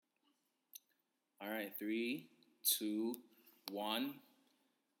All right, 3, 2, 1.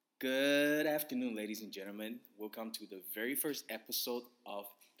 Good afternoon, ladies and gentlemen. Welcome to the very first episode of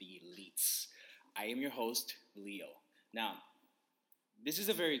The Elites. I am your host, Leo. Now, this is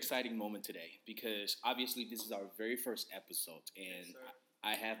a very exciting moment today because obviously this is our very first episode, and Yes,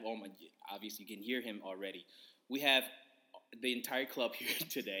 I have obviously you can hear him already. We have the entire club here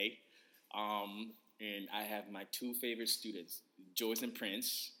today, and I have my two favorite students, Joyce and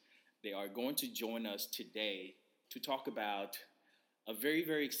Prince. They are going to join us today to talk about a very,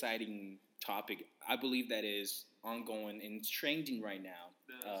 very exciting topic. I believe that is ongoing and trending right now.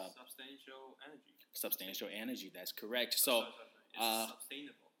 The substantial energy. Substantial energy, that's correct. So, It's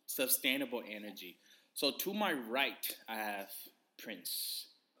sustainable. sustainable energy. So, to my right, I have Prince,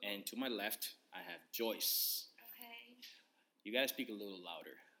 and to my left, I have Joyce. Okay. You gotta speak a little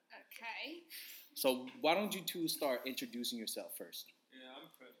louder. Okay. So, why don't you two start introducing yourself first? Yeah, I'm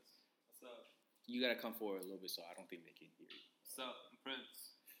Prince. What's up? You gotta come forward a little bit so I don't think they can hear you. What's up? I'm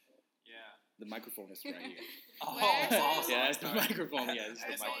Prince. Yeah. The microphone is right here. Where? Yeah, it's the microphone. Yeah, it's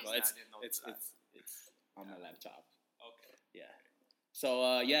the Where's microphone. it? It's on my laptop. Okay. Yeah.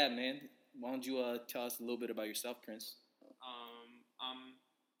 So yeah, man. Why don't you tell us a little bit about yourself, Prince? I'm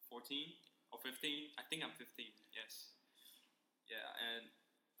 14 or 15. I think I'm 15. Yes. Yeah, and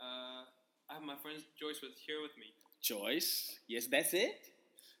I have my friend Joyce here with me. Joyce. Yes, that's it.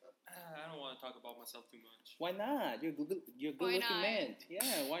 I don't want to talk about myself too much. Why not? You're a good Why looking not? man.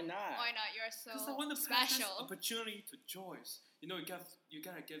 Yeah, why not? Why not? You're so Because I want to pass this special. opportunity to Joyce. You know, you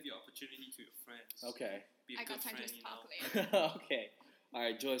gotta give your opportunity to your friends. Okay. Be a I got good time friend, to you talk know. later. Okay. All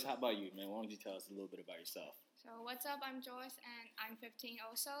right, Joyce. How about you, man? Why don't you tell us a little bit about yourself? So what's up? I'm Joyce, and I'm 15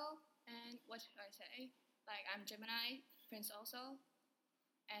 also. And what should I say? Like I'm Gemini, Prince also.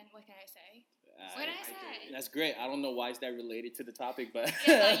 And what can I say? What did I say? That's great. I don't know why is that related to the topic, but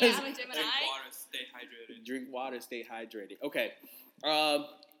Yeah, like, yeah, I'm a Drink Gemini. water, stay hydrated. drink water, stay hydrated. Okay.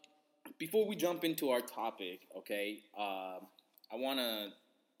 Before we jump into our topic, okay, I want to,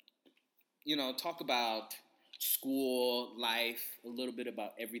 talk about school life, a little bit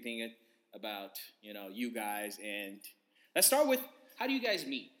about everything about, you guys. And let's start with, how do you guys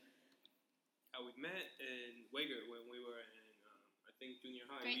meet? We met in Wagor when we were in, I think, junior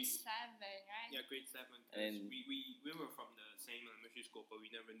high. Grade 7, right? Yeah, grade 7. And- we were from the same elementary school, but we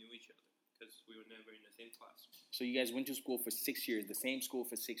never knew each other because we were never in the same class. So you guys went to school for 6 years, the same school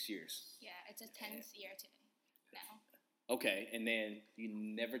for 6 years. Yeah, it's a 10th year today. Now. Okay, and then you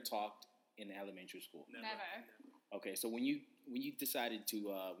never talked in elementary school. Never. Okay, so when you decided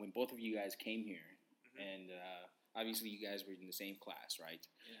to when both of you guys came here, Mhm. and obviously you guys were in the same class, right?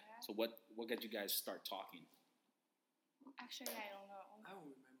 Yeah. So what got you guys start talking? Actually, I don't know. I don't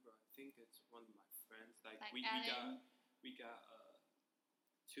remember. I think it's one of my friends. Like, Like we Ellen?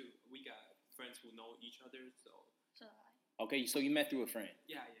 got friends who know each other. So So like, Okay, so you met through a friend.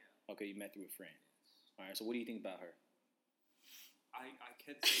 yeah. Okay, you met through a friend. All right, so what do you think about her? I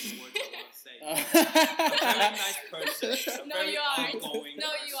can't say the words I want to say. Uh, A very nice person. A No, very you aren't. outgoing No,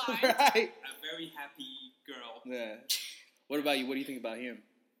 you person, aren't. Right. A very happy girl. Yeah. What about you? What do you think about him?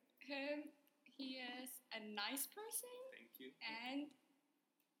 he is a nice person, Thank you. and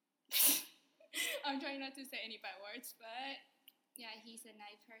I'm trying not to say any bad words, but yeah, he's a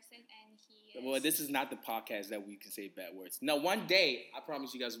nice person, and he is. Well, this is not the podcast that we can say bad words. No, one day, I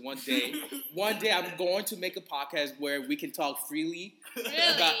promise you guys, one day I'm going to make a podcast where we can talk freely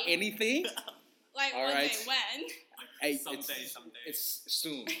Really? about anything. Like All one right. day when? Hey, Someday. It's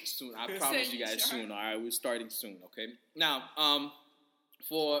soon. I promise you guys Sure. soon. All right, we're starting soon. Okay. Now,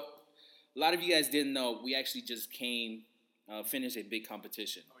 for a lot of you guys didn't know, we actually just finished a big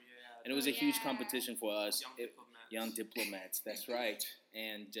competition, Oh yeah. and it was a Oh, huge yeah. competition for us. Young diplomats. Young diplomats. That's right.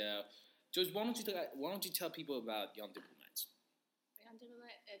 And George, why don't you tell people about Young Diplomats?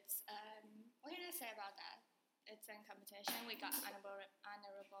 It's what can I say about that? It's a competition. We got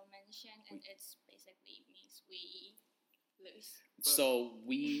honorable mention, and it's basically means we lose. So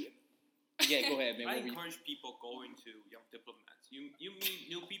yeah, go ahead, man. I What were you- encourage people going to Young Diplomats. You meet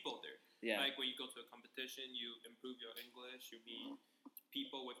new people there. Yeah. Like when you go to a competition, you improve your English. You meet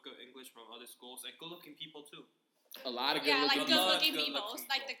people with good English from other schools and good-looking people too. A lot of Yeah, like good-looking good-looking people. people,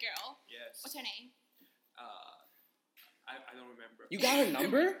 like the girl. Yes. What's her name? I don't remember. You got her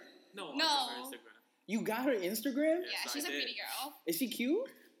number? No. No. I have her Instagram. You got her Instagram? Yes, Yeah, she's I a did. pretty girl. Is she cute?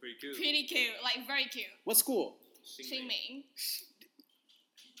 Pretty cute. Pretty cute, like very cute. What school? Xingming.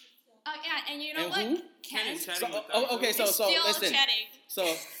 Oh yeah, and you know And what? who? Ken Ken. is chatting So, with them. okay, so Still listen. chatting. So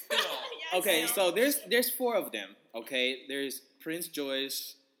Still. Yes. okay, so there's 4 of them. Okay, there's Prince,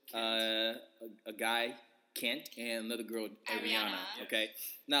 Joyce, a guy, Kent, and another girl, Ariana. Ariana. Okay.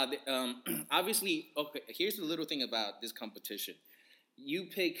 Now, obviously, okay. Here's the little thing about this competition.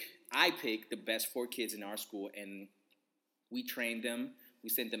 I pick the best 4 kids in our school, and we train them. We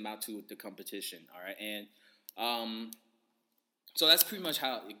send them out to the competition. All right, and so that's pretty much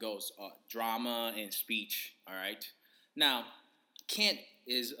how it goes. Drama and speech. All right. Now, Kent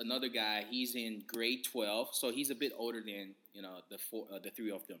is another guy. He's in grade 12, so he's a bit older than the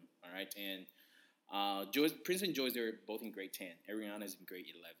 3 of them. All right, and Prince and Joyce, they're both in grade 10. Ariana's in grade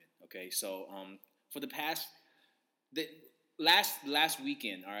 11. Okay, so for the last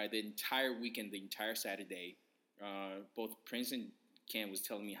weekend, all right, the entire Saturday, both Prince and Kent was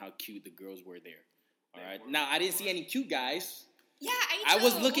telling me how cute the girls were there. All right, now I didn't see any cute guys. Yeah, I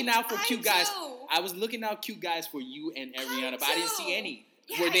was looking out for cute guys. I was looking out cute guys for you and Ariana, but I didn't see any.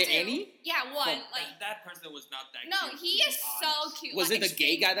 Yeah, were there any? Yeah, one. That person was not that no, cute. he is so cute. Was it the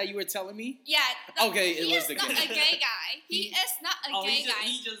gay guy that you were telling me? Yeah. Okay, it was the gay. He is not a gay guy. He is not a gay guy.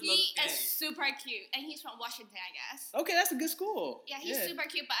 He is super cute, and he's from Washington, I guess. Okay, that's a good school. Yeah, he's super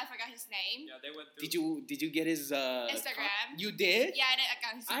cute, but I forgot his name. Yeah, they went through. Did you get his Instagram? You did? Yeah, I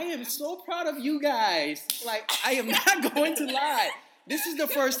got his Instagram. I am so proud of you guys. Like, I am not going to lie. This is the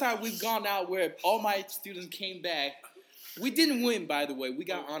first time we've gone out where all my students came back. We didn't win, by the way. We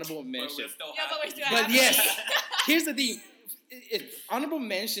got honorable mention. But we're still But happy. yes, here's the thing. Honorable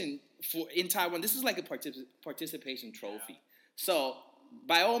mention in Taiwan, this is like a participation trophy. So,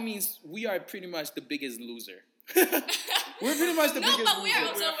 by all means, we are pretty much the biggest loser. We're pretty much the biggest loser. No, but we are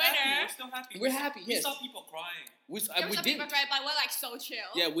also winner. We're still happy. We're happy, yes. We saw people crying. We Some didn't. people cry, but we're like so chill.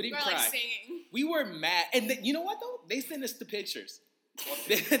 Yeah, we didn't cry. We're like singing. We were mad. And you know what, though? They sent us the pictures.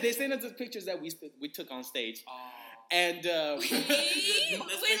 They sent us the pictures that we took on stage. And We like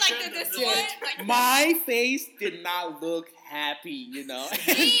this one. Like, my face did not look happy, you know.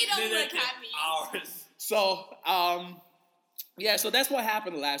 we don't look happy. Ours. So, yeah, so that's what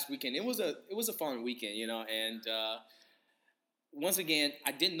happened last weekend. It was a fun weekend, you know, and once again,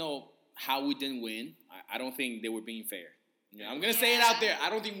 I didn't know how we didn't win. I don't think they were being fair. You know, I'm gonna say it out there. I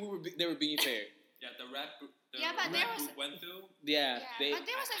don't think they were being fair. Yeah, the rap group. But there was went through. Yeah, but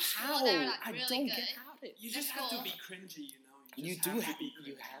there was a school how? that were like I really don't good. get how it. You just have to be cringy, you know. You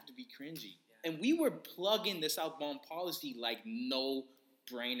have to be cringy. Yeah. And we were plugging the southbound policy like no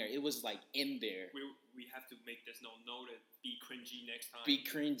brainer. It was like in there. We have to make this noted. Be cringy next time. Be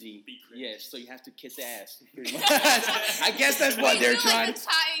cringy. Be cringy. Yes, so you have to kiss ass. Pretty much. I guess that's what they're trying. Like the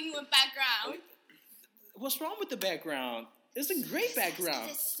tying with background. What's wrong with the background? It's a great background.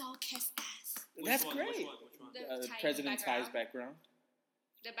 It's so kiss ass. That's Which great. Which one? The President Ty's background. background.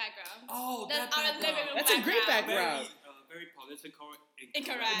 The background. Oh, That's that our living room background. That's a great background. Very political.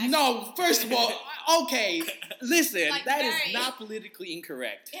 Incorrect. No, first of all, okay, listen, Like that very- is not politically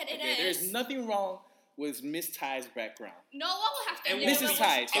incorrect. Yeah, it okay? is. There's nothing wrong with Miss Ty's background. No one will have to It live Mrs. with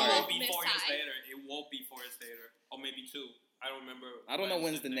Ty, all sorry. It of will be Miss 4 years Ty. later. It won't be 4 years later, or maybe 2. I don't remember. I don't know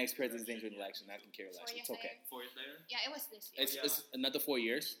when's the next presidential presidential election. I can care less. 4 years It's okay. later. 4 years later. Yeah, it was this year. It's another 4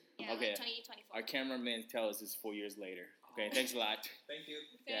 years. Yeah, okay. like 2024. Our cameraman tells us it's 4 years later. Okay, thanks a lot. Thank you.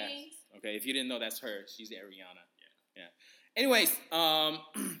 Yeah. Thanks. Okay, if you didn't know, that's her. She's Ariana. Yeah. Anyways,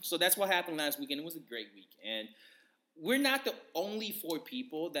 so that's what happened last weekend. It was a great week, and we're not the only 4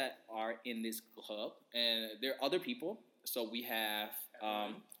 people that are in this club, and there are other people. So we have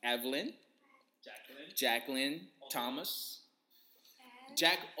Evelyn, Jacqueline, Thomas, And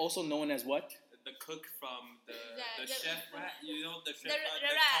Jack, also known as what? The cook from the The- chef rat. You know the chef the rat.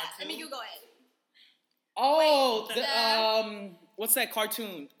 rat. Let me cartoon? Google it. Oh, Wait, the what's that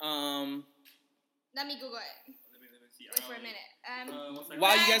cartoon? Let me Google it. Let me see. Wait for a minute. What's that?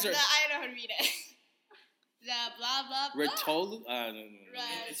 While you guys are- I don't know how to read it. The blah blah blah. Retolu? No.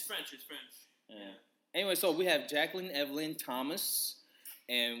 Right. It's French. It's French. Yeah. Anyway, so we have Jacqueline, Evelyn, Thomas,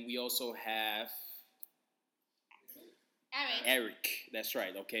 and we also have Eric. That's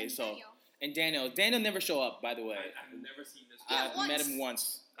right. Okay, And so Daniel. and Daniel. Daniel never show up, by the way. I've never seen this. Yeah, I met once. him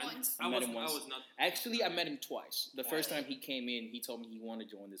once. Once. I met him I once. was not. Actually, I met him twice. The first time he came in, he told me he wanted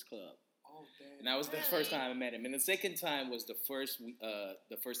to join this club, Oh damn. and that was the Really? first time I met him. And the second time was the first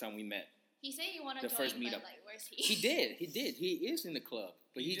time we met. He said he wanted The to first join, meetup. but like, where's he? He did. He is in the club,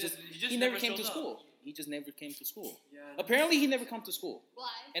 but he just never never came to showed up. school. He just never came to school. Yeah. Apparently, he never come to school. Why?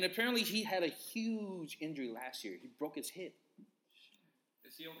 And apparently, he had a huge injury last year. He broke his hip.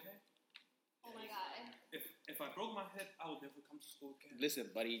 Is he okay? Oh my god. If I broke my hip, I would never come to school again. Listen,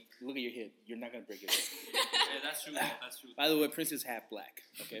 buddy, look at your hip. You're not gonna break your hip. Yeah, that's true. That's true. By the way, Prince is half black.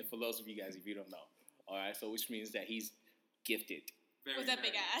 Okay, for those of you guys, if you don't know. All right, so which means that he's gifted Very, With a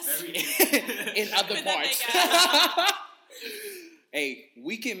big ass. Very in other With a parts. big ass. Hey,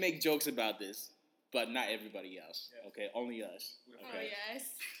 we can make jokes about this, but not everybody else. Yes. Okay, only us. Oh Okay. yes.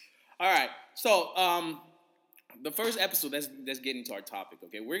 All right. So, the first episode. Let's get into our topic.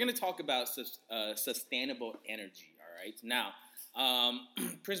 Okay, we're gonna talk about sustainable energy. All right. Now,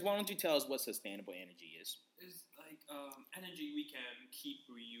 Prince, why don't you tell us what sustainable energy is? It's like energy we can keep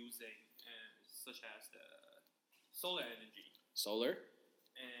reusing, such as the solar energy Solar,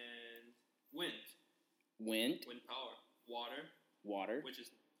 and wind power, water, which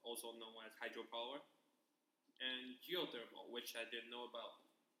is also known as hydropower, and geothermal, which I didn't know about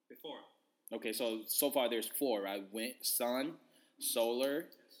before. Okay, so far there's 4, right? Wind, sun, solar,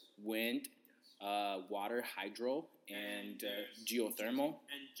 Yes. wind, Yes. water, hydro, and there's geothermal.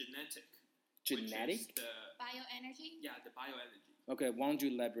 and genetic. Genetic? Which is Bioenergy. the bioenergy. Okay, why don't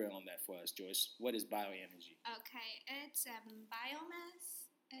you elaborate on that for us, Joyce? What is bioenergy? Okay, it's biomass.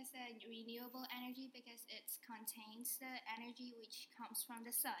 It's a renewable energy because it contains the energy which comes from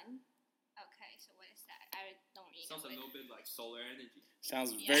the sun. Okay, so what is that? I don't really Sounds know. a little bit like solar energy.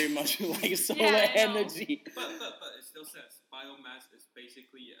 Sounds Yeah. very much like solar I know. energy. But it still says biomass is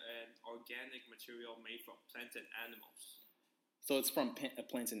basically an organic material made from plants and animals. So it's from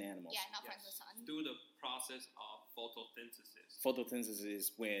plants and animals. Yeah, not from the sun. Through the process of photosynthesis. Photosynthesis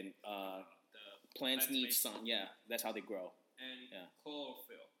is when The plants need make- sun. Yeah, that's how they grow. And Yeah.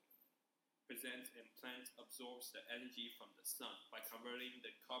 chlorophyll present in plants absorbs the energy from the sun by converting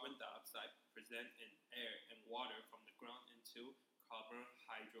the carbon dioxide present in air and water from the ground into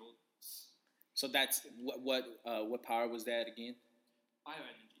carbohydrates. So that's what power was that again?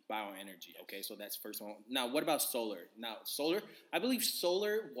 Bioenergy. Bioenergy. Okay, so that's first one. Now, what about solar? Now, solar, I believe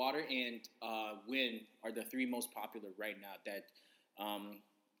solar, water, and wind are the 3 most popular right now that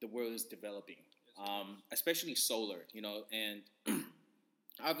the world is developing. Especially solar, and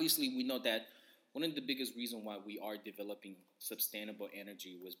obviously we know that one of the biggest reasons why we are developing sustainable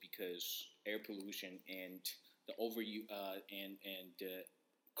energy was because air pollution and the and the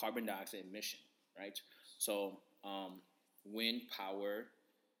carbon dioxide emission, right? So wind power,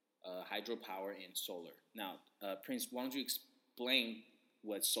 hydropower, and solar. Now, Prince, why don't you explain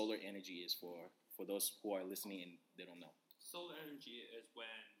what solar energy is for those who are listening and they don't know? Solar energy is when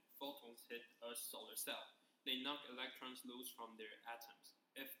photons hit a solar cell. They knock electrons loose from their atoms.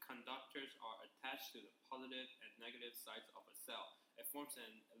 If conductors are attached to the positive and negative sides of a cell, it forms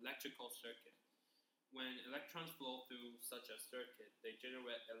an electrical circuit. When electrons flow through such a circuit, they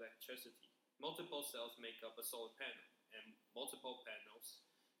generate electricity. Multiple cells make up a solar panel, and multiple panels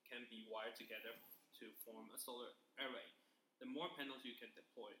can be wired together to form a solar array. The more panels you can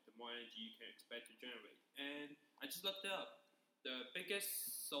deploy, the more energy you can expect to generate. And I just looked it up. The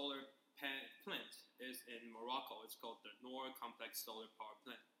biggest solar plant is in Morocco. It's called the Noor Complex Solar Power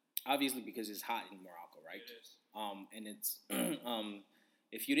Plant. Obviously, because it's hot in Morocco, right? It is. And it's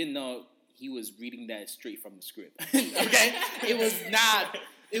if you didn't know, he was reading that straight from the script. Okay, it was not.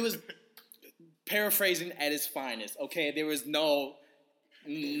 It was paraphrasing at its finest. Okay, there was no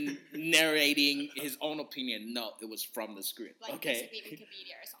narrating his own opinion. No, it was from the script. Like Okay. basically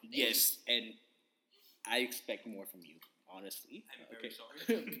Wikipedia or something. Yes, and I expect more from you, honestly. I'm very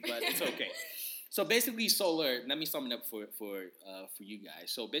sorry. But it's okay. So basically, solar. Let me sum it up for you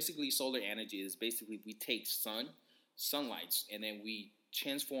guys. So basically, solar energy is basically we take sunlights, and then we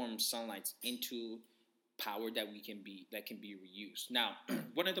transform sunlights into power that can be reused. Now,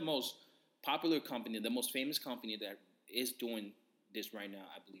 one of the most popular company, the most famous company that is doing this right now,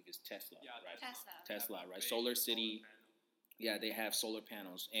 I believe, is Tesla. Yeah, right? Tesla, right? Big Solar City. solar panel. Yeah, they have solar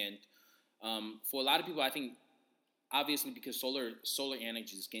panels, and for a lot of people, I think obviously because solar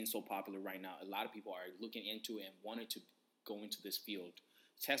energy is getting so popular right now, a lot of people are looking into it and wanting to go into this field.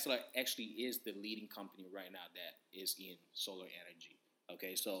 Tesla actually is the leading company right now that is in solar energy.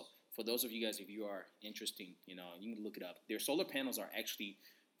 Okay, so for those of you guys, if you are interested, you can look it up. Their solar panels are actually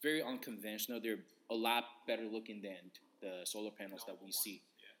very unconventional. They're a lot better looking than the solar panels that we see.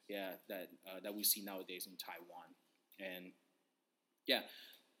 Yes. Yeah, that we see nowadays in Taiwan. And yeah,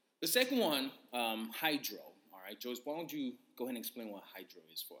 the second one, hydro. All right, Joyce, why don't you go ahead and explain what hydro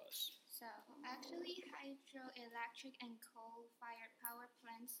is for us? So actually, hydroelectric and coal-fired power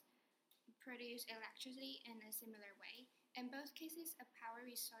plants produce electricity in a similar way. In both cases, a power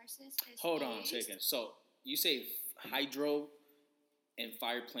resources is Hold on a used. second. So you say hydro and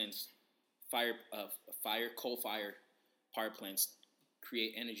coal-fired power plants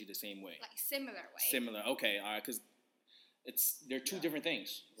create energy the same way. Like similar way. Similar. Okay, all right, because they're two different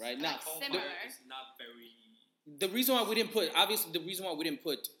things, right? Like Now, similar. It's not very. the reason why we didn't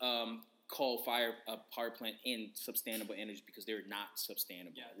put coal-fired power plant in sustainable energy because they're not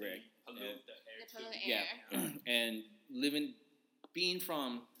sustainable, Yeah, right? they pollute the air They pollute too. air. Yeah, and living being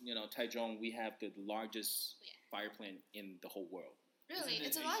from Taichung, we have the largest fire plant in the whole world. Really, Isn't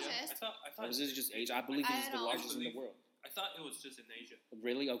it's it the Asia? largest. I thought Was this just Asia? I believe this is the largest in the world. I thought it was just in Asia.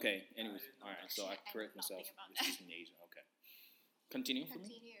 Really? Okay. Anyways, didn't know all right. that. So I Shit, correct I know myself. nothing about It's just in Asia. Okay. Continue for me.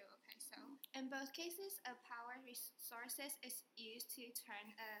 Continue. Okay, so in both cases, a power resources is used to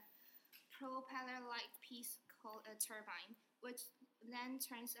turn a propeller-like piece called a turbine, which then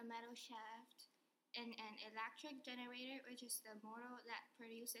turns a metal shaft in an electric generator, which is the motor that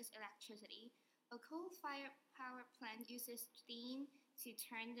produces electricity. A coal-fired power plant uses steam to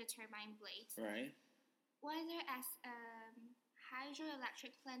turn the turbine blades. Right. Whereas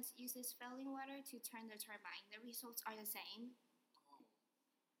hydroelectric plants uses failing water to turn the turbine. The results are the same.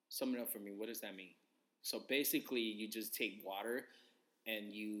 Sum it up for me. What does that mean? So basically, you just take water,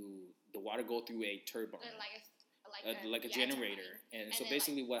 and the water go through a turbine, like a generator, and so then,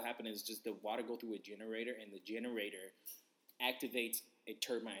 basically, what happened is just the water go through a generator, and the generator activates a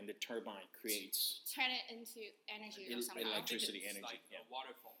turbine, and the turbine creates turn it into energy or something. electricity, I think it's energy. like a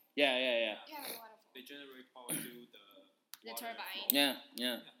waterfall. Yeah. Yeah, wonderful. They generate power through the water turbine. flow.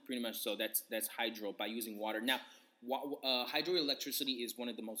 Yeah, pretty much. So that's hydro by using water. Now, hydroelectricity is one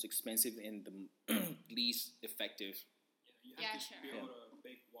of the most expensive and the least effective. You have to sure. build a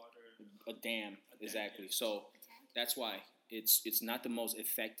big water. A dam, exactly. Yeah. So that's why it's not the most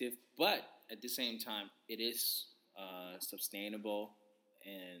effective, but at the same time, it is sustainable,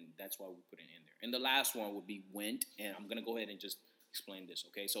 and that's why we put it in there. And the last one would be wind, and I'm gonna go ahead and just explain this.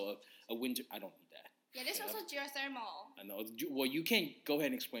 Okay, so a wind, I don't need that. Yeah, this is also geothermal. I know. Well, you can go ahead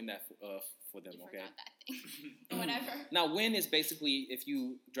and explain that for them. You Okay. forgot that thing. Whatever. Now, wind is basically if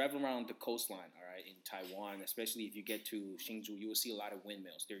you drive around the coastline, all right, in Taiwan, especially if you get to Hsinchu, you will see a lot of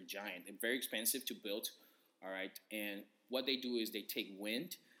windmills. They're giant. They're very expensive to build, all right. And what they do is they take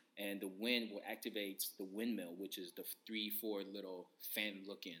wind, and the wind will activate the windmill, which is the 3-4 little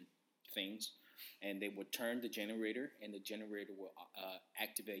fan-looking things, and they will turn the generator, and the generator will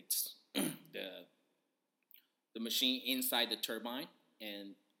activate the machine inside the turbine,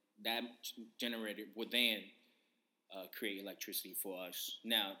 and that generator will then create electricity for us.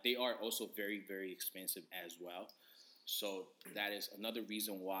 Now, they are also very, very expensive as well. So that is another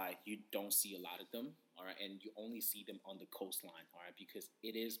reason why you don't see a lot of them, all right, and you only see them on the coastline, all right, because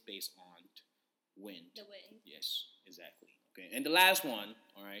it is based on wind. The wind. Yes, exactly. Okay, and the last one,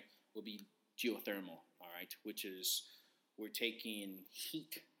 all right, will be geothermal, all right, which is we're taking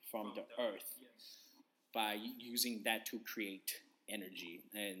heat from the earth. Yes. By using that to create energy.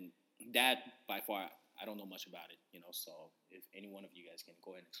 And that, by far, I don't know much about it, so if any one of you guys can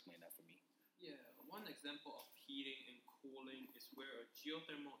go ahead and explain that for me. Yeah, one example of heating and cooling is where a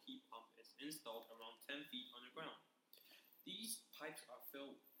geothermal heat pump is installed around 10 feet underground. These pipes are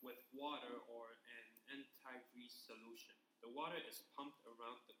filled with water or an anti-grease solution. The water is pumped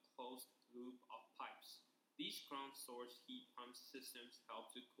around the closed loop of pipes. These ground source heat pump systems help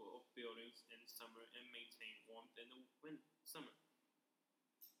to cool buildings in summer and maintain warmth in the summer.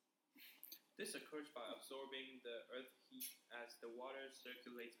 This occurs by absorbing the earth heat as the water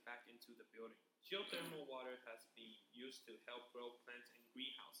circulates back into the building. Geothermal water has been used to help grow plants in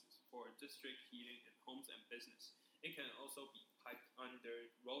greenhouses for district heating in homes and business. It can also be piped under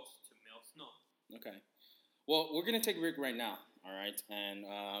roads to melt snow. Okay. Well, we're going to take a break right now, all right? And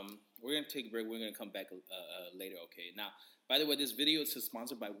we're going to take a break. We're going to come back later, okay? Now, by the way, this video is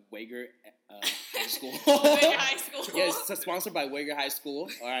sponsored by Wagor High School. Wagor High School. Yes, it's sponsored by Wagor High School,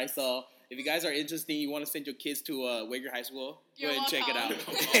 all right? So if you guys are interested, you want to send your kids to Wagor High School, go ahead and check it out.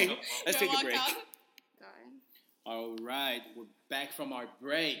 Okay, let's take a break. All right, we're back from our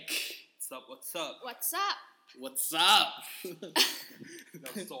break. What's up? What's up? What's up?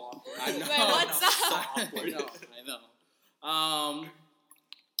 That was so awkward. I know. Wait, what's up? So awkward. I know.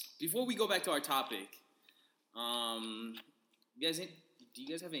 Before we go back to our topic, do you guys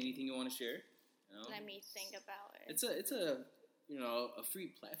have anything you want to share? Let me think about it. It's a a free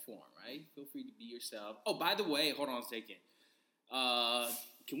platform, right? Feel free to be yourself. Oh, by the way, hold on a second.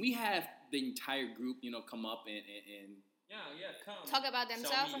 Can we have the entire group, come up and Yeah, come. Talk about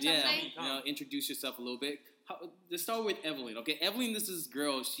themselves or something? Yeah, introduce yourself a little bit. Let's start with Evelyn, okay? Evelyn, this is this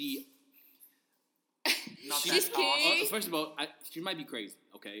girl. She's cute. First of all, she might be crazy,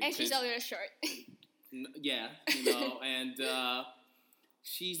 okay? And she's a little short. Yeah, and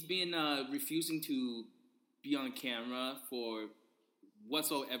she's been refusing to be on camera for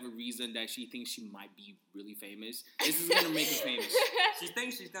whatsoever reason that she thinks she might be really famous. This is going to make her famous. She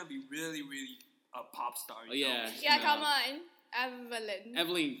thinks she's going to be really, really a pop star. Yeah. Yeah, come on. Evelyn.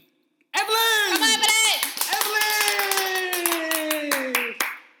 Evelyn! Come on, Evelyn! Evelyn!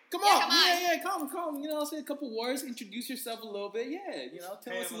 Come Yeah, on. come on. Yeah, come. You know, say a couple words, introduce yourself a little bit. Yeah, you know,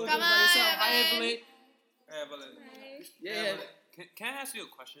 tell Hey, us a little Evelyn. bit about yourself. Come on, Hi, Evelyn. Evelyn. Yeah. Can I ask you a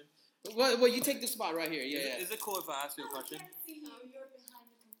question? Well, you take the spot right here. Yeah. Is it cool if I ask you a question?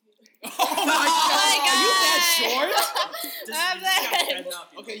 Oh my God! God. Are you that short? You just gotta stand up,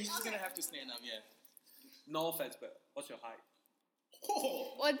 Okay, you're just gonna have to stand up. Yeah. No offense, but what's your height?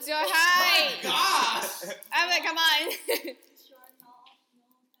 Oh What's your height? gosh! Evelyn, come on.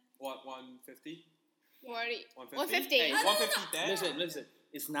 What, 150? 40. 150? 150. Hey, 150 dead? Listen.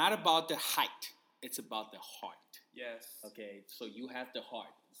 It's not about the height. It's about the heart. Yes. Okay, so you have the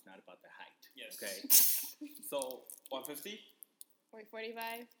heart. It's not about the height. Yes. Okay. So, 150? Wait,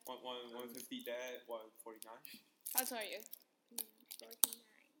 45. 150 dead, 149? How tall are you?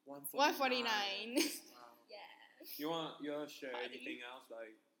 149. 149. You want to share anything else?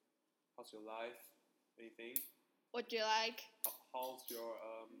 Like, how's your life? Anything? What do you like? How's your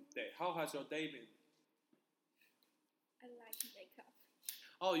day? How has your day been? I like makeup.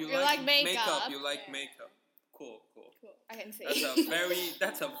 Oh, you like makeup. You like Yeah. makeup. Cool. I can see.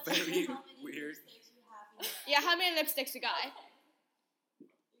 That's a very weird. Yeah, how many lipsticks you got?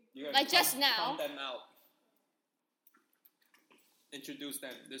 You gotta Like just now. Count them out. Introduce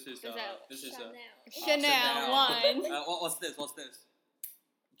them. This is Chanel 1. What's this?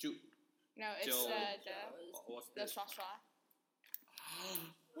 No, it's Joe. What's the this? schwa schwa.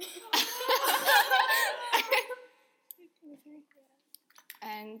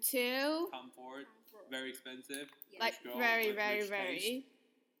 And 2. Tom Ford. Very expensive. Like Rich girl very, with very, rich very. taste.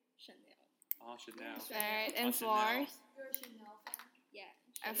 Oh, Chanel. Third and Oh, 4. Chanel.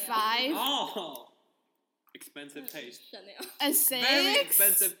 And 5. Oh, expensive taste. And 6. Very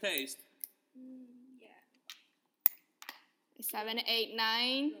expensive taste. 7, 8,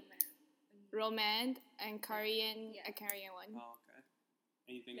 9. Romance and Korean. A Korean one. Oh, okay.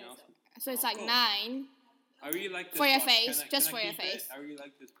 Anything else? So it's like Cool. 9. I really like this For your brush. face, just for your keep it? face. I really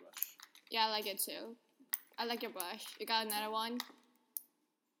like this brush. Yeah, I like it too. I like your blush. You got another one? No.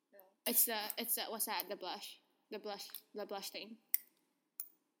 It's what's that? The blush thing.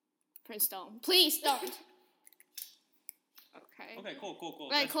 Prince don't. Please don't. Okay. Okay, cool.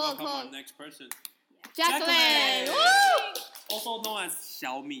 Right, Let's cool, welcome cool. our next person. Jacqueline. Jacqueline! Woo! Also known as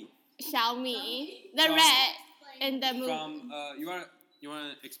Xiaomi. Xiaomi. The From- red in the movie. From you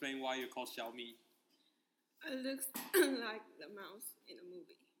wanna explain why you're called Xiaomi? It looks like the mouse in a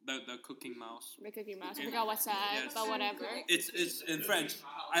movie. The cooking mouse. The cookie mouse. I forgot what's that, Yes. but whatever. It's in French.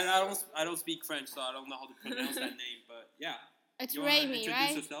 I don't speak French, so I don't know how to pronounce that name. But yeah, It's you wanna Raimi, introduce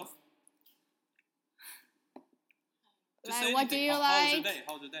right? yourself? Just Like, say what do anything. you How's like? your day?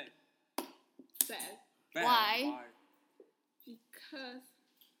 How's your day? Sad. Bad. Why? Because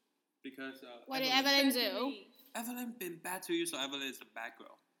Because What did Evelyn, Evelyn do? Evelyn been bad to you, so Evelyn is a bad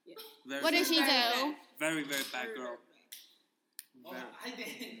girl. Yeah. Very, What did very she bad. do? Very, very bad girl. Oh, Very. hi,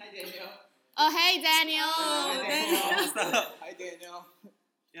 Daniel. Oh, hey, Daniel. What's up? Hi, Daniel.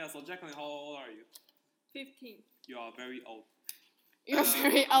 Yeah, so Jacqueline, how old are you? 15. You are very old. You're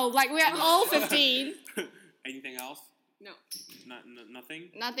very old. Like, we're all 15. Anything else? No. Nothing?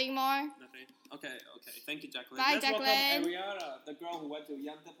 Nothing more? Nothing? Okay. Thank you, Jacqueline. Bye, Let's Jacqueline. welcome Ariana, the girl who went to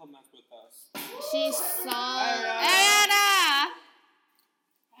Young Diplomats with us. She's so... Ariana. Ariana!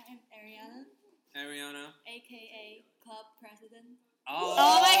 I'm Ariana, Ariana. aka Club President.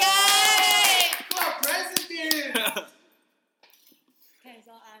 Oh my god! Club president. Okay,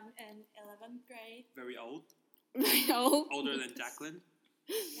 so I'm in 11th grade. Very old. No. Older than Jacqueline.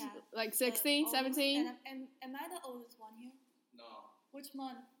 Yeah. Like 16, Oldest- 17? And am I the oldest one here? No. Which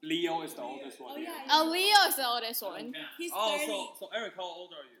one? Leo is the oldest one. Oh, here. yeah. Oh, Leo's the oldest one. He's Oh, 30. so Eric, how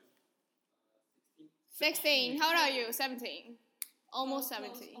old are you? 16. How old are you? 17. Almost Close,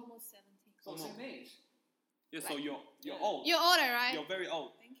 17. Almost 17. So same age. Yeah, so you're old. You're older, right? You're very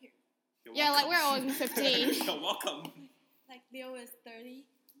old. Thank you. You're Yeah, like welcome. we're all 15. You're welcome. Like Leo is 30.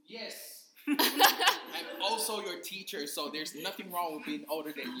 Yes. I'm also your teacher, so there's nothing wrong with being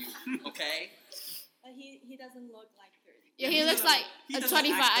older than you. Okay. But he doesn't look like 30. Yeah, he looks like He a doesn't act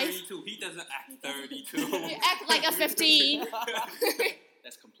 25. 32. He doesn't act 32. You act like a 15.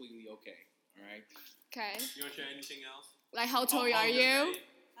 That's completely okay. All right. Okay. You want to share anything else? Like, how tall How are old your you? day?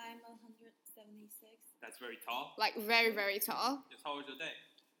 I'm 176. That's very tall. Like, very, very tall. Yes, how was your day?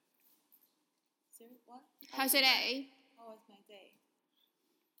 Serious? What? How's your day? How was my day?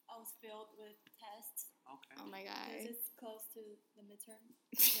 I was filled with tests. Okay. Oh my Because god. it's close to the midterm.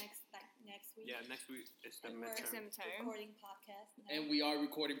 next week. Yeah, next week is the And we're midterm. Midterm. recording podcast now. And we are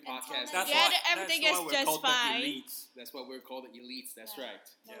recording podcasts. That's Yeah, everything is we're just called fine. The elites. That's why we're called the elites. That's Yeah. right.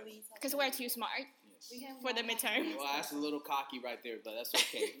 No Yes. leads Because also. we're too smart. for the midterm. Well, that's a little cocky right there, but that's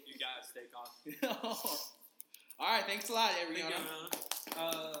okay. You gotta stay calm. All right, thanks a lot, Thank you,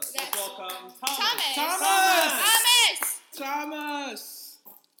 Ariana. let's Yes. welcome Thomas.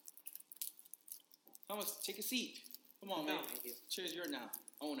 Thomas, take a seat. Come on, man. Thank you. Cheers, you're now.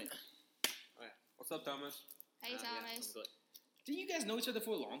 Own it. What's up, Thomas? Hey, Thomas. Didn't you guys know each other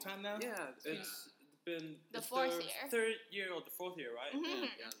for a long time now? Yeah, it's been The fourth year. third year or the fourth year, right? Mhm.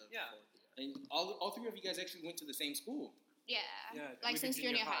 Yeah. And all three of you guys actually went to the same school. Yeah. Yeah, Like we since did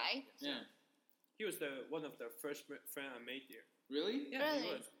junior high. Yeah. He was one of the first friend I made there. Really? Yeah, he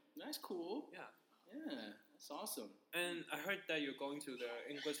Really? was. That's cool. Yeah. Yeah, that's awesome. And I heard that you're going to the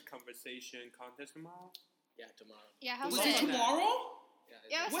English conversation contest tomorrow. Yeah, tomorrow. Yeah, how's Was it? it tomorrow? Yeah,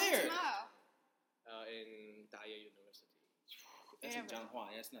 Yeah, it's, what's Where? tomorrow? in Daya University. That's in Yeah.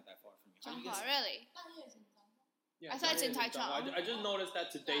 Jianghua. That's not that far from you. How you Changhua, guys- really? Yeah, I thought it's in Dalian is Taichung. I just noticed that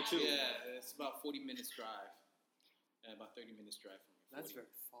today too. Yeah, it's about 40 minutes drive. About 30 minutes drive from here. That's 40.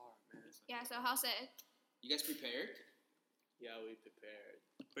 very far, man. Yeah, so how's it? You guys prepared? Yeah, we prepared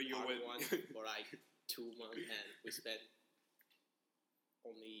But you part would. one for like 2 months, and we spent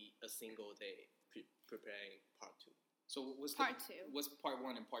only a single day preparing part two. So what's Part two. What's part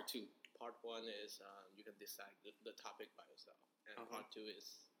one and part two? Part one is you can decide the topic by yourself, and part two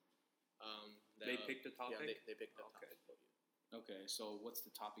is They pick the topic? Yeah, they pick the Okay. topic for you. Okay, so what's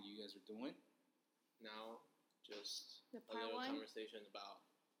the topic you guys are doing? Now, just The a part little one? conversation about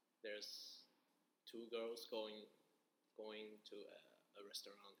there's 2 girls going to a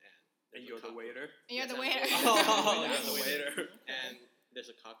restaurant, And you're the waiter. And you're Yes, the I'm waiter. the Oh, you're the waiter. and there's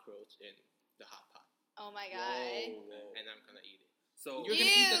a cockroach in the hot pot, Oh my god. Whoa. and I'm gonna eat it. So You're gonna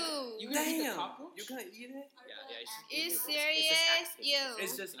eat the Ew. you're gonna eat the damn, cockroach? you gonna eat it? Yeah, You it's serious? acting. You.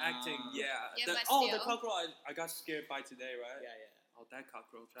 It's just acting. Yeah. Yeah, The- but the still. cockroach I got scared by today, right? Yeah. Oh, that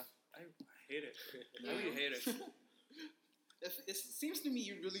cockroach. I hate it. I really hate it. It seems to me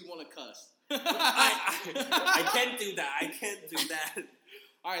you really want to cuss. I can't do that. I can't do that.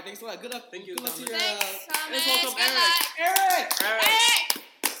 All right, thanks a lot. Good luck. Thank you, Good luck to Thomas. your, Thanks, Thomas. let's welcome Good Eric. luck.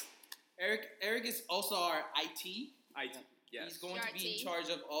 Eric. Eric is also our IT. Yes. He's going to be in RT. charge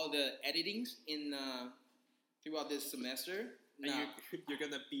of all the editings in throughout this semester. And Now, you're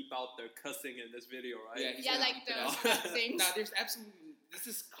gonna beep out the cussing in this video, right? Yeah, he's Yeah, gonna like beep it those out. things. Now, there's absolutely this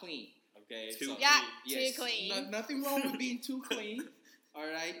is clean. Okay. Too Yeah, Yes. too clean. Nothing wrong with being too clean. All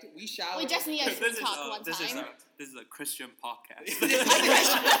right. We shower. We just need a This is talk one this time. this is a Christian podcast.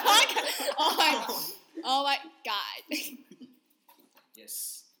 Oh my god.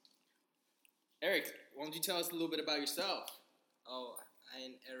 Yes. Eric, why don't you tell us a little bit about yourself? Oh,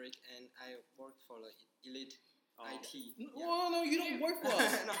 I'm Eric, and I work for the Elite IT. No, you don't work for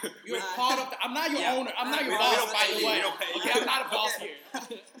us. No, You're I- part of the. I'm not your owner. I'm not your We boss, don't by pay the you. way. We don't pay you. Okay, I'm not a boss here.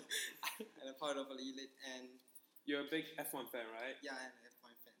 I'm a part of the Elite, and You're a big F1 fan, right? yeah, I'm an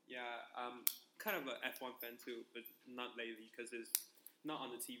F1 fan. Yeah, kind of an F1 fan too, but not lately because it's not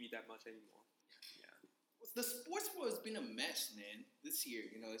on the TV that much anymore. Yeah. The sports world has been a mess, man. This year,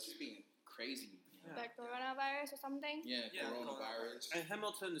 it's just been crazy. The coronavirus or something? Yeah, Yeah, coronavirus. And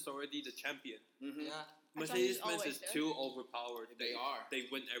Hamilton is already the champion. Mm-hmm. Yeah, Mercedes-Benz always is there. too overpowered. They are. They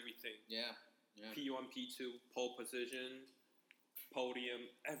win everything. Yeah. P1, P2, pole position, podium,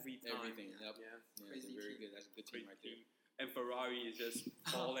 every time. Everything. Yep. Yeah. Yeah, Crazy they're very team. good. That's a good team Great right there. team. And Ferrari is just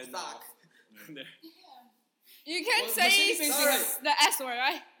falling Stuck. off. They're- You can't Well, say Mercedes-Benz, the S word,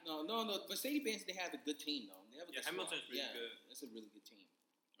 right? No. Mercedes-Benz, they have a good team, though. They have a good squad. Hamilton's really Yeah, good. It's a really good team.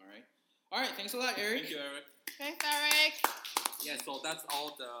 All right. Thanks a lot, Eric. Thank you, Eric. Thanks, Eric. Yeah, so that's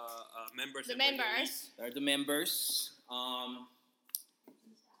all the members. The and regulars. members. Are the members.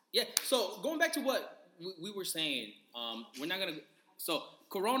 Yeah, so going back to what we were saying, we're not going to... So,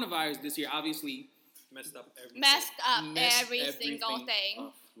 coronavirus this year, obviously... Messed up everything. Messed up messed every single everything thing.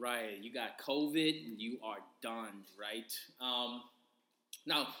 up. Right, you got COVID, you are done, right?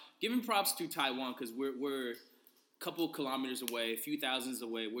 Now, giving props to Taiwan, because we're a couple kilometers away, a few thousands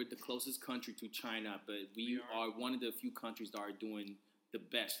away. We're the closest country to China, but we are one of the few countries that are doing the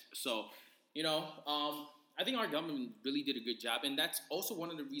best. So, I think our government really did a good job, and that's also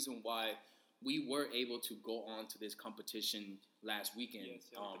one of the reasons why we were able to go on to this competition last weekend.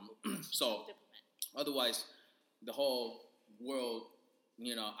 Yes, So, otherwise, the whole world,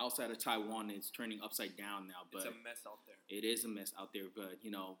 outside of Taiwan is turning upside down now. But It's a mess out there. it is a mess out there. But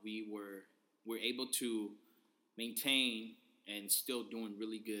we're able to maintain and still doing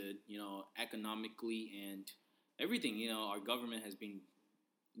really good, economically and everything. Our government has been,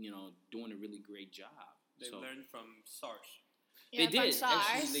 doing a really great job. They So- learned from SARS Yeah, they from did. SARS.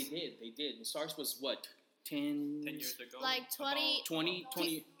 Actually, they did. And SARS was what? 10 10 years ago. Like 20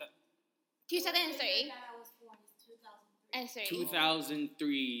 20 2003 That I was born is 2003. and 3.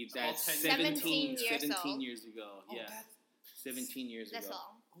 2003. That's 17 years 17 old. years ago. Oh, Yeah, that's 17 years That's ago.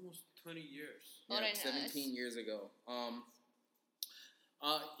 all. almost 20 years. Older Yeah, than us. 17 years ago.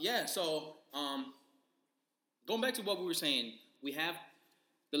 Yeah. So, going back to what we were saying, we have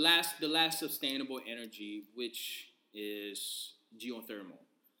the last sustainable energy, which is geothermal.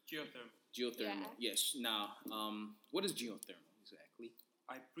 Geothermal. Yeah. Yes. Now, what is geothermal exactly?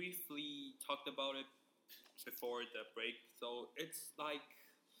 I briefly talked about it before the break. So it's like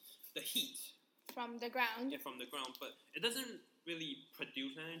the heat From the ground. from the ground, but it doesn't really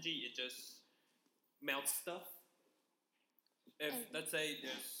produce energy. It just melts stuff. If let's say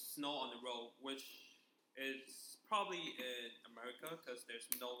there's snow on the road, which is probably in America because there's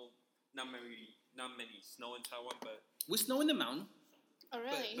not many snow in Taiwan, but We snow in the mountain. Oh,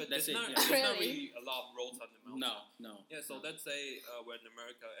 really? but That's there's it, not yeah. there's not Really? really a lot of roads on the mountain. No. Yeah, so let's say we're in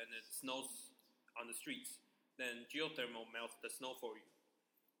America and it snows on the streets, then geothermal melts the snow for you.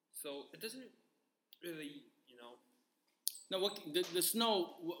 So it doesn't really, No, what the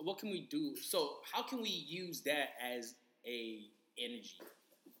snow? What can we do? So how can we use that as a energy?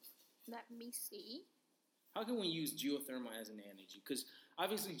 Let me see. How can we use geothermal as an energy? Because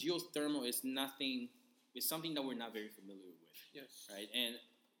obviously geothermal is nothing. It's something that we're not very familiar with, yes, right? And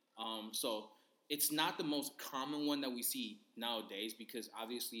so it's not the most common one that we see nowadays because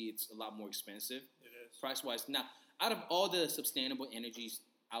obviously it's a lot more expensive it is. price wise. Now, out of all the sustainable energies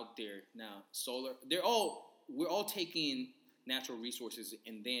out there now, solar, we're all taking natural resources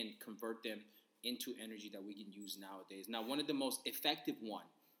and then convert them into energy that we can use nowadays. Now, one of the most effective one,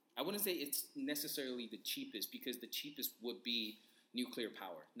 I wouldn't say it's necessarily the cheapest because the cheapest would be nuclear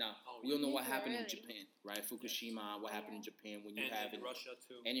power. Now, we all know what Nuclear, happened in really? Japan, right? Fukushima, what happened in Japan when you And have in it. Russia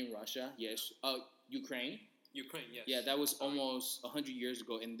too. And in Russia, yes. Ukraine, Ukraine, yes. yeah, that was almost 100 years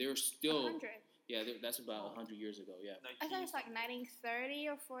ago, and they're still, 100. yeah, that's about 100 years ago, yeah. I thought it's like 1930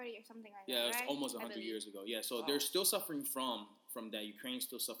 or 40 or something like Yeah, that, it's right? almost I 100 believe. years ago. Yeah, so Wow. they're still suffering from that. Ukraine's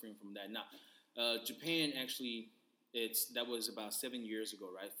still suffering from that. Now, Japan actually, that was about 7 years ago,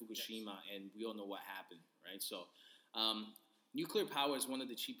 right? Fukushima, and we all know what happened, right? So, nuclear power is one of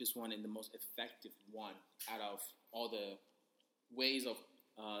the cheapest one and the most effective one out of all the ways of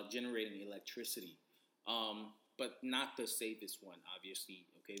generating electricity, but not the safest one, obviously.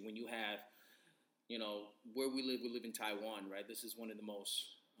 Okay, when you have, where we live in Taiwan, right? This is one of the most.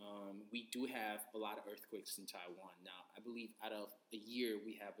 We do have a lot of earthquakes in Taiwan. Now, I believe out of a year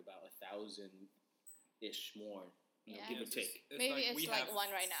we have about 1,000-ish more, give or take. Maybe it's we like have one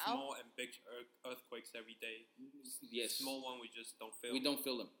right now. Small and big earthquakes every day. Yes, Small one we just don't feel. we don't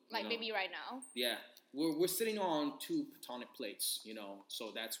feel them. Like maybe right now. Yeah, we're sitting on two tectonic plates,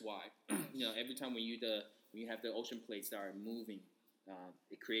 so that's why. Every time when you have the ocean plates that are moving,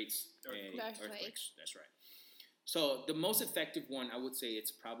 it creates earthquakes. That's right. So the most effective one, I would say,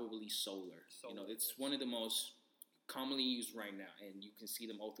 it's probably solar. It's one of the most commonly used right now, and you can see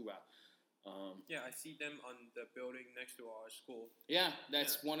them all throughout. Yeah, I see them on the building next to our school. Yeah,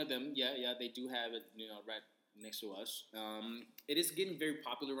 that's one of them. Yeah, they do have it, right next to us. It is getting very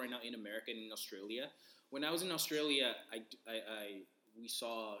popular right now in America and in Australia. When I was in Australia, we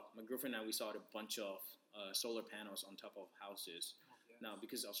saw, my girlfriend and I, we saw a bunch of solar panels on top of houses. Oh, yes. Now,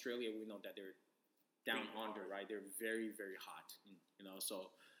 because Australia, we know that they're down under, right? They're very, very hot,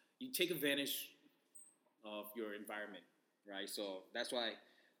 so you take advantage of your environment, right? So that's why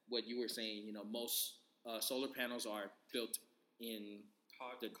what you were saying, most solar panels are built in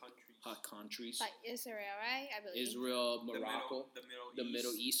hot countries. Like Israel, right? I believe. Israel, Morocco, the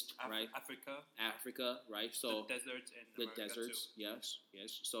Middle East, right? Africa, right? So the deserts in the America deserts, too.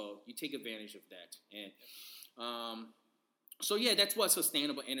 yes. So you take advantage of that, and so yeah, that's what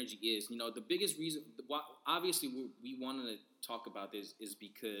sustainable energy is. The biggest reason, obviously, we wanted to talk about this is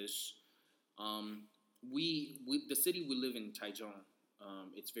because we the city we live in, Taichung,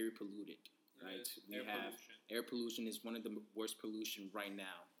 it's very polluted, right? We have air pollution is one of the worst pollution right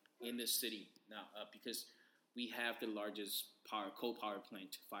now in this city now because we have the largest coal power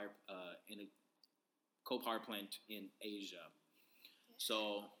plant in Asia.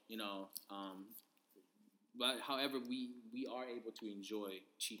 So but however, we are able to enjoy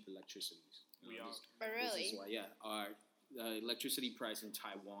cheap electricity. We are. But really? This is why, yeah, our electricity price in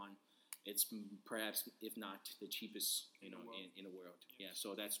Taiwan, it's perhaps, if not the cheapest, in the world. Yeah,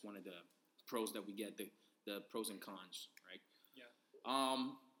 so that's one of the pros that we get, the pros and cons, right? Yeah.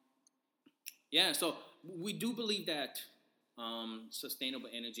 Yeah, so we do believe that sustainable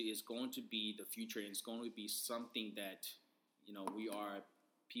energy is going to be the future, and it's going to be something that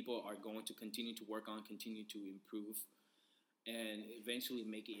people are going to continue to work on, continue to improve, and eventually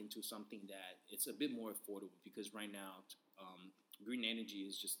make it into something that it's a bit more affordable, because right now green energy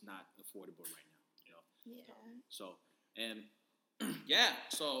is just not affordable right now. Yeah. So and yeah,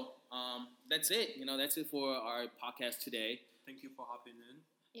 so that's it. That's it for our podcast today. Thank you for hopping in.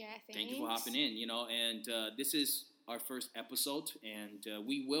 Yeah, Thank you for hopping in. And this is our first episode, and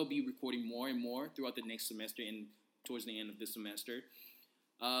we will be recording more and more throughout the next semester and towards the end of this semester.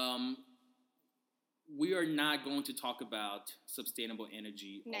 We are not going to talk about sustainable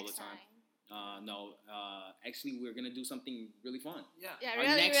energy all the time. No, actually, we're going to do something really fun. Yeah,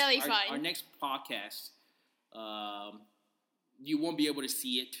 really fun. Our next podcast, you won't be able to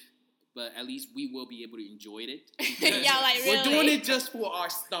see it, but at least we will be able to enjoy it. Yeah, like really. We're doing it just for our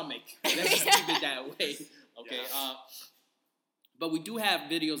stomach. Let's just keep it that way. Okay. Yeah. But we do have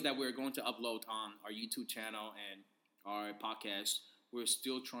videos that we're going to upload on our YouTube channel and our podcast. We're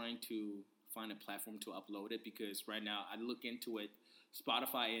still trying to find a platform to upload it, because right now I look into it.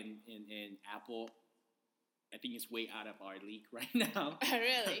 Spotify and Apple, I think it's way out of our league right now.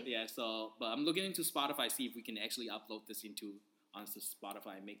 Really? Yeah. So, but I'm looking into Spotify, see if we can actually upload this onto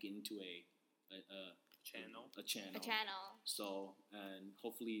Spotify and make it into a channel. So, and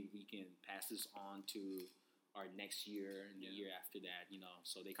hopefully we can pass this on to our next year and the year after that,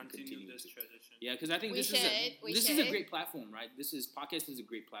 so they can continue this tradition. Yeah, because I think this is a great platform, right? Podcast is a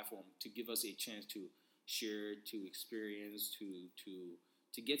great platform to give us a chance to share, to experience,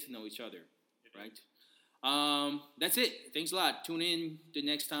 to get to know each other, right? That's it. Thanks a lot. Tune in the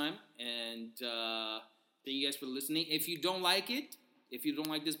next time, and thank you guys for listening. If you don't like it, if you don't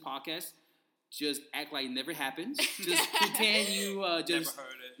like this podcast, just act like it never happens. Just pretend you just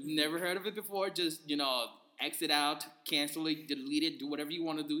never heard of it before. Just exit out, cancel it, delete it, do whatever you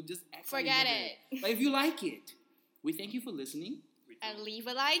want to do. Just forget it. But if you like it, we thank you for listening. And leave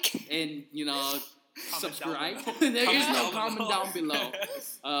a like. And subscribe. There is no comment down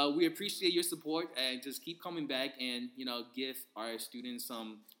below. We appreciate your support, and just keep coming back and give our students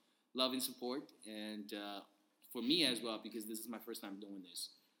some love and support, and for me as well, because this is my first time doing this.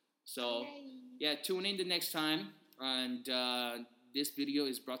 So yeah, tune in the next time, and this video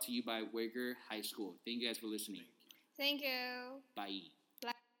is brought to you by Wagor High School. Thank you guys for listening. Thank you. Bye.